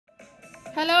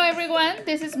Hello everyone,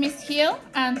 this is Miss Hill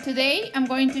and today I'm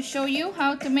going to show you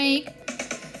how to make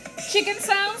chicken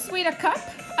sounds with a cup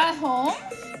at home.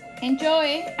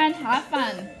 Enjoy and have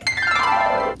fun.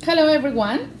 Hello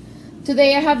everyone,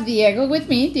 today I have Diego with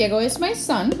me. Diego is my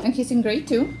son and he's in grade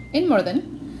 2 in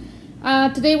Morden.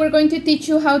 Today we're going to teach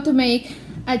you how to make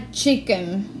a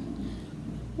chicken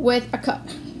with a cup.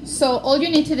 So all you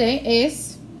need today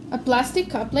is a plastic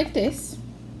cup like this.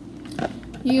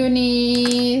 You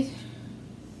need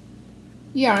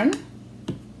yarn.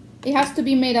 It has to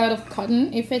be made out of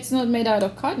cotton. If it's not made out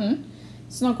of cotton,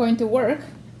 it's not going to work.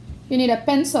 You need a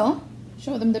pencil.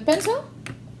 Show them the pencil.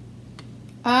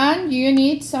 And you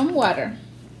need some water.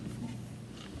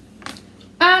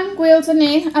 And we also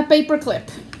need a paper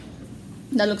clip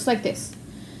that looks like this.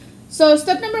 So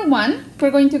step number 1,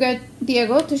 we're going to get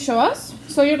Diego to show us.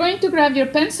 So you're going to grab your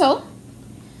pencil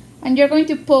and you're going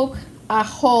to poke a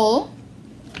hole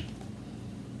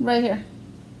right here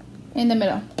in the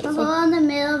middle. A hole in the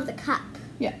middle of the cup.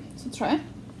 Yeah, so try it.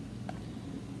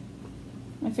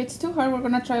 If it's too hard, we're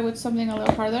gonna try with something a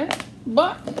little harder.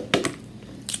 But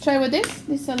try with this.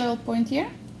 This is a little point here.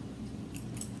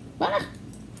 Ah!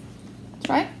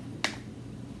 Try.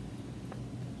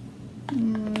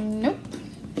 Nope.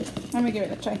 Let me give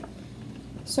it a try.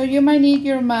 So you might need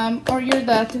your mom or your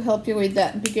dad to help you with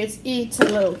that because it's a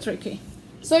little tricky.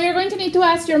 So you're going to need to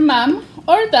ask your mom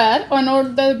or dad or an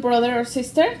older brother or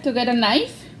sister to get a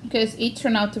knife because it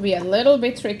turned out to be a little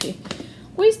bit tricky.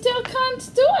 We still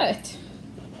can't do it.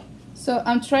 So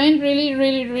I'm trying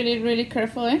really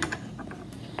carefully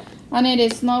and it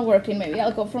is not working. Maybe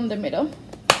I'll go from the middle.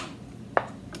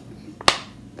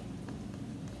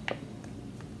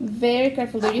 Very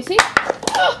careful. Do you see?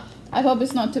 Oh, I hope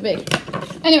it's not too big.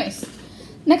 Anyways,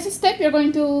 next step, you're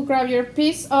going to grab your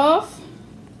piece of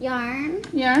yarn.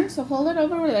 So hold it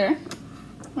over there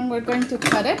and we're going to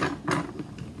cut it.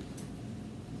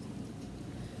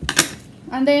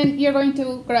 And then you're going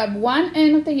to grab one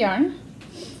end of the yarn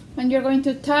and you're going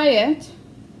to tie it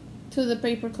to the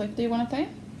paper clip. Do you want to tie it?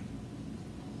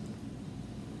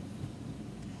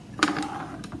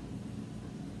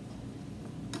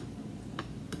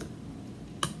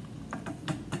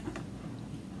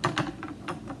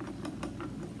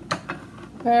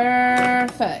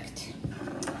 Perfect.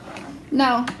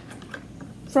 Now,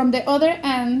 from the other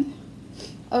end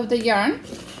of the yarn,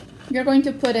 you're going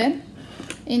to put it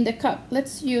in the cup.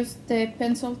 Let's use the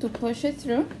pencil to push it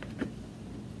through.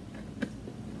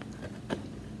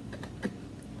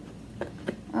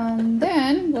 And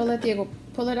then we'll let Diego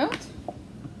pull it out.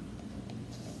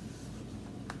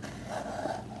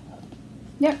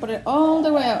 Yeah, put it all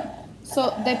the way out.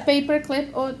 So the paper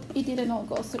clip, oh, it didn't all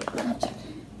go through. Let me check.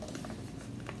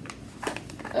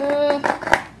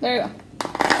 There you go.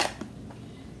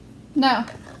 Now,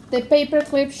 the paper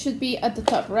clip should be at the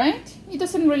top, right? It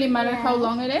doesn't really matter how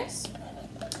long it is.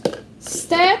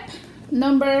 Step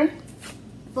number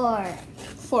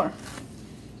 4.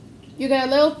 You get a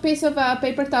little piece of a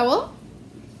paper towel.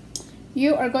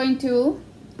 You are going to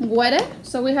wet it.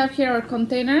 So we have here our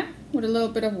container with a little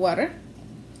bit of water.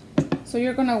 So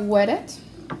you're gonna wet it.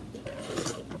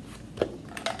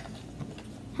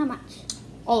 How much?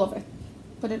 All of it.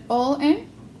 Put it all in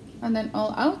and then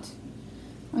all out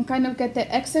and kind of get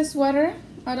the excess water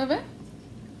out of it.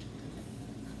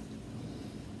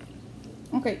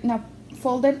 Okay, now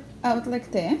fold it out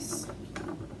like this.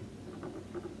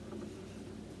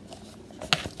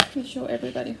 You show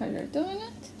everybody how you're doing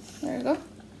it. There you go.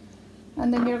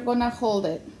 And then you're gonna hold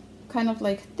it kind of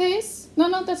like this.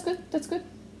 No, that's good, that's good.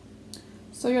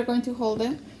 So you're going to hold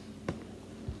it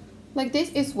like this.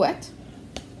 Is wet.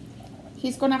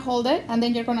 He's gonna hold it and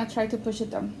then you're gonna try to push it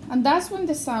down. And that's when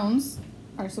the sounds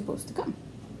are supposed to come.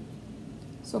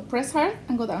 So press hard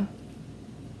and go down.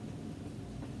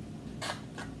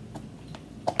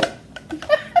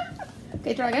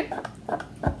 Okay, try again.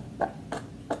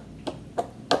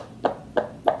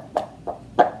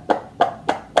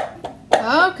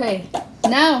 Okay,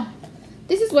 now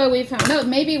this is where we found out.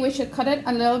 Maybe we should cut it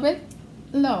a little bit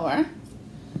lower.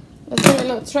 Let's give it a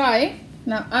little try.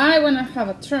 Now I wanna have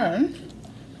a turn.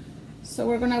 So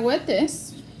we're gonna wet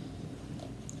this.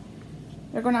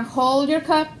 You're gonna hold your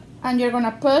cup and you're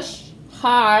gonna push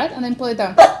hard and then pull it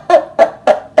down.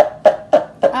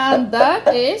 And that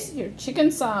is your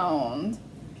chicken sound.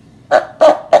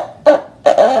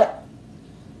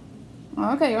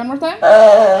 Okay, one more time.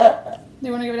 Do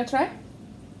you wanna give it a try?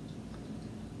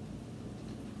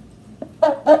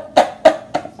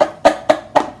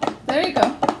 There you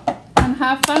go. And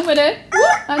have fun with it.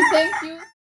 And thank you.